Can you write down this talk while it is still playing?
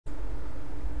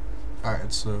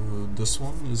Alright, so this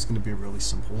one is going to be a really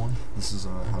simple one. This is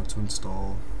how to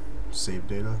install save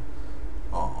data,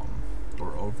 or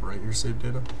overwrite your save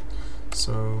data.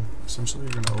 So essentially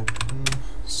you're going to open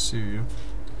Suyu,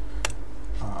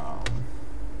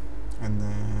 and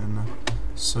then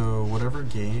so whatever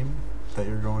game that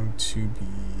you're going to be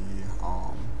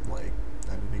like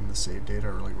editing the save data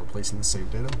or like replacing the save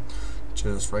data,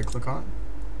 just right click on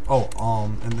it.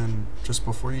 And then just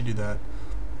before you do that,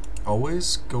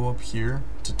 always go up here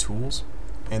to tools,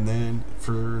 and then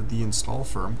for the install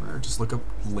firmware, just look up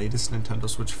latest Nintendo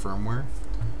Switch firmware,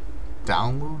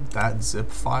 download that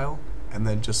zip file, and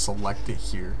then just select it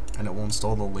here, and it will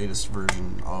install the latest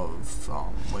version of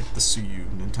like the Suyu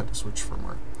Nintendo Switch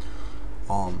firmware.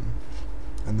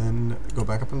 And then go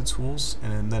back up into tools,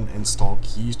 and then install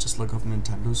keys. Just look up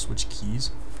Nintendo Switch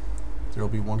keys. There will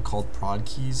be one called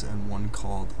prod.keys and one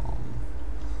called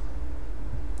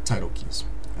title keys,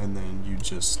 and then you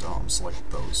just select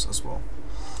those as well.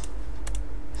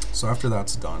 So after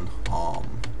that's done,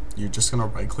 you're just gonna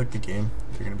right click the game.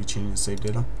 You're gonna be changing the save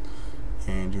data,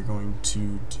 and you're going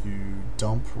to do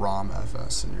dump ROM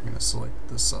FS, and you're gonna select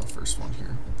this first one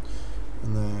here,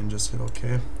 and then just hit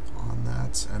OK on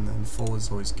that, and then full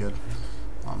is always good.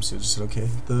 So just hit OK.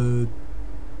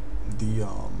 The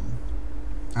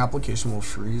application will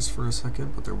freeze for a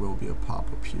second, but there will be a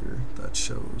pop-up here that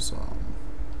shows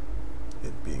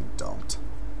it being dumped.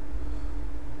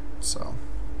 So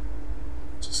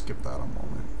just give that a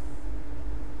moment.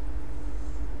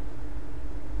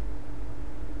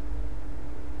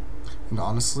 And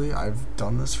honestly, I've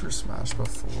done this for Smash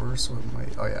before, so it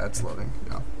might. Oh yeah, it's loading.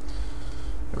 Yeah,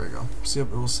 there we go. So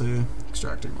yep, it will say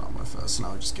extracting ROM FS.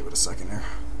 Now just give it a second here.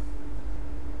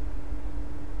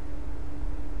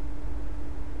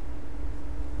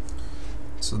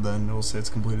 So then it will say it's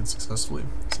completed successfully.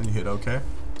 So then you hit OK.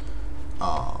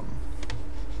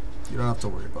 You don't have to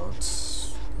worry about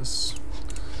this.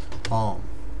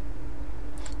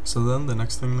 So then the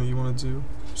next thing that you want to do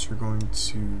is you're going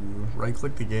to right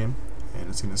click the game, and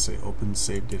it's going to say open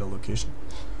save data location.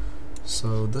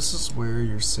 So this is where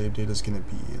your save data is going to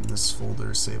be in this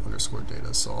folder,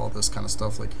 save_data. So all this kind of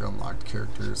stuff, like your unlocked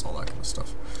characters, all that kind of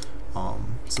stuff.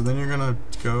 So then you're going to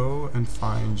go and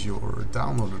find your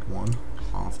downloaded one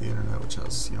off the internet, which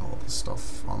has, you know, all this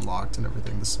stuff unlocked and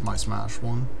everything. This is my Smash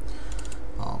one.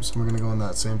 So we're going to go in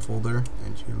that same folder,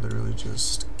 and you literally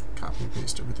just copy and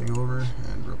paste everything over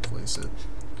and replace it.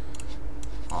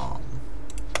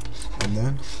 And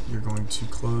then you're going to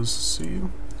close Suyu,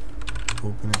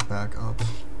 open it back up,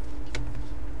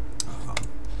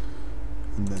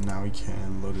 and then now we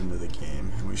can load into the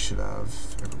game, and we should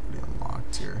have everybody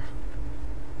unlocked here.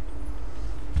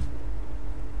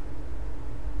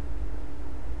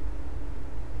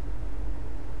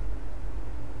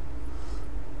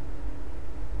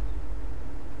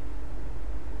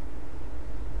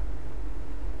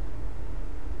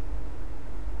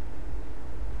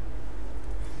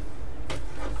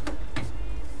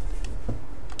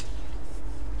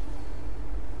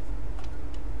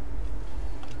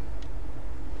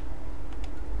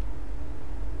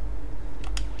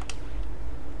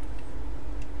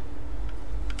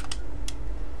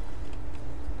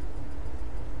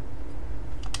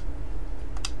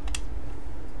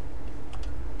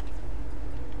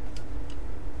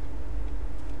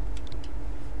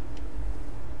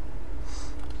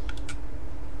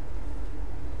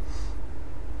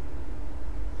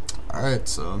 Alright,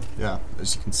 so yeah,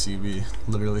 as you can see, we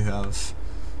literally have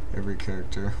every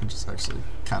character, which is actually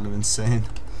kind of insane.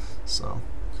 So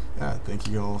yeah, thank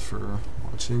you all for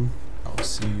watching. I'll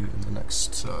see you in the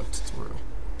next tutorial.